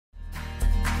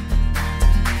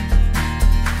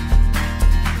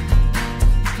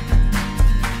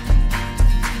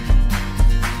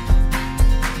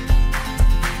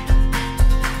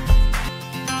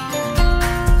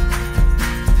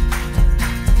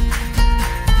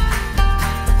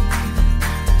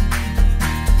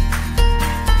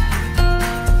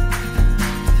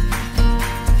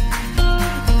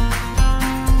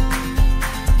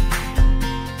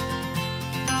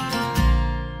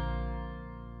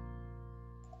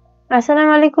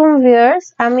আসসালামু আলাইকুম ভিউয়ার্স,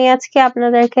 আমি আজকে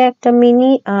আপনাদেরকে একটা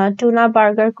মিনি টুনা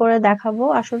বার্গার করে দেখাবো।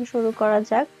 আসুন শুরু করা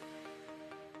যাক।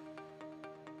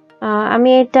 আমি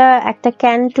এটা একটা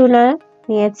ক্যান টুনা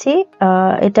নিয়েছি।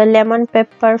 এটা লেমন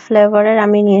পেপার ফ্লেভারের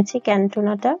আমি নিয়েছি ক্যান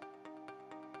টুনাটা।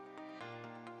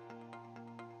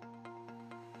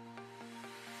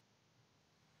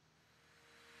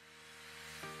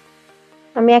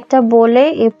 আমি একটা বোলে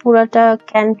এই পুরাটা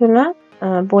ক্যান টুনা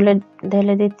বোলে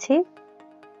ঢেলে দিচ্ছি।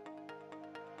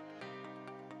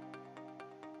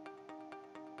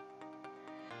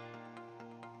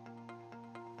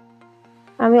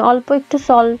 আমি অল্প একটু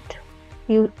সল্ট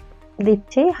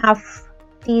দিচ্ছি, হাফ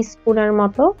টি স্পুনের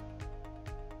মতো।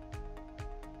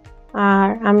 আর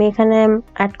আমি এখানে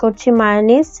অ্যাড করছি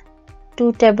মায়োনিজ 2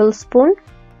 টেবিল স্পুন।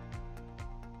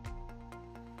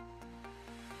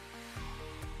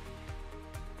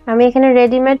 আমি এখানে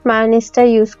রেডিমেড মায়োনিজটা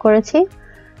ইউজ করেছি,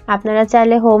 আপনারা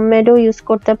চাইলে হোমমেডও ইউজ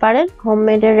করতে পারেন।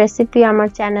 হোমমেডের রেসিপি আমার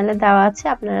চ্যানেলে দেওয়া আছে,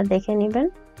 আপনারা দেখে নেবেন।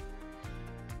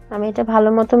 আমি এটা ভালো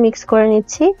মতো মিক্স করে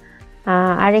নিচ্ছি।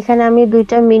 আর এখানে আমি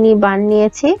 2টা মিনি বান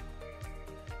নিয়েছি।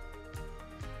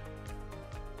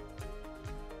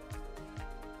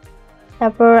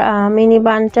 তারপর মিনি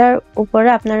বানটার উপরে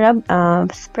আপনারা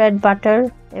স্প্রেড বাটার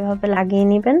এভাবে লাগিয়ে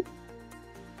নেবেন।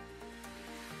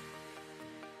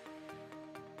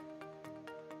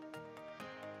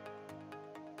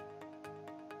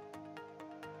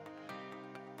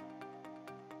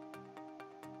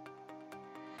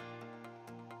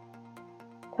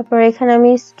 তারপর এখানে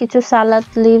আমি কিছু সালাদ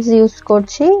লিভস ইউজ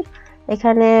করছি।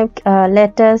 এখানে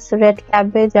লেটাস, রেড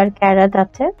ক্যাবেজ আর ক্যারট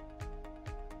আছে।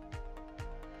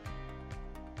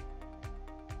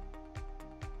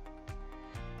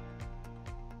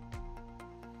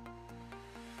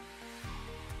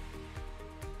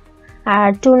 আর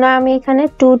টুনা আমি এখানে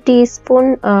 2 টিস্পুন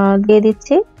দিয়ে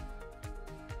দিচ্ছি।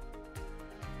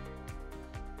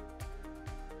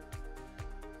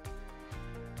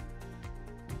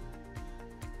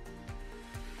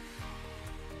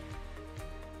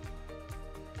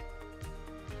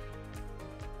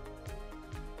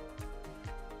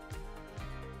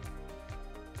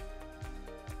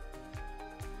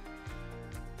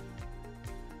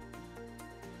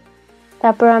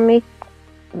 তারপর আমি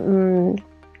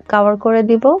কভার করে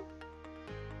দিব।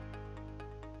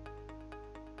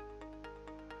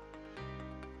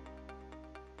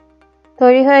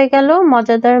 তৈরি হয়ে গেল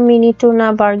মজাদার মিনি টুনা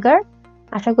বার্গার।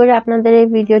 আশা করি আপনাদের এই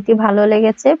ভিডিওটি ভালো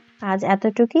লেগেছে। আজ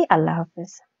এতটুকুই। আল্লাহ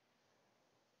হাফেজ।